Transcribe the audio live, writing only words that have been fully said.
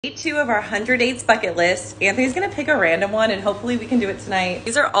Day 2 of our 100 dates bucket list. Anthony's gonna pick a random one and hopefully we can do it tonight.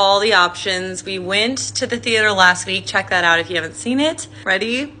 These are all the options. We went to the theater last week. Check that out if you haven't seen it.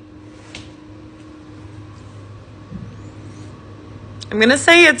 Ready? I'm gonna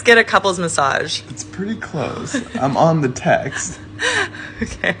say it's get a couples massage. It's pretty close. I'm on the text.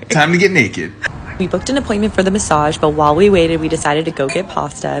 Okay. Time to get naked. We booked an appointment for the massage, but while we waited, we decided to go get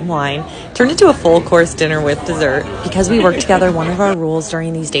pasta and wine. Turned into a full course dinner with dessert. Because we work together, one of our rules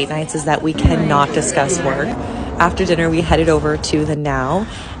during these date nights is that we cannot discuss work. After dinner, we headed over to the Now,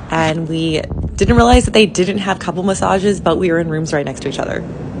 and we didn't realize that they didn't have couple massages, but we were in rooms right next to each other.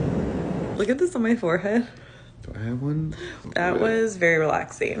 Look at this on my forehead. Do I have one? That was very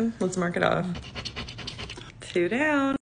relaxing. Let's mark it off. 2 down.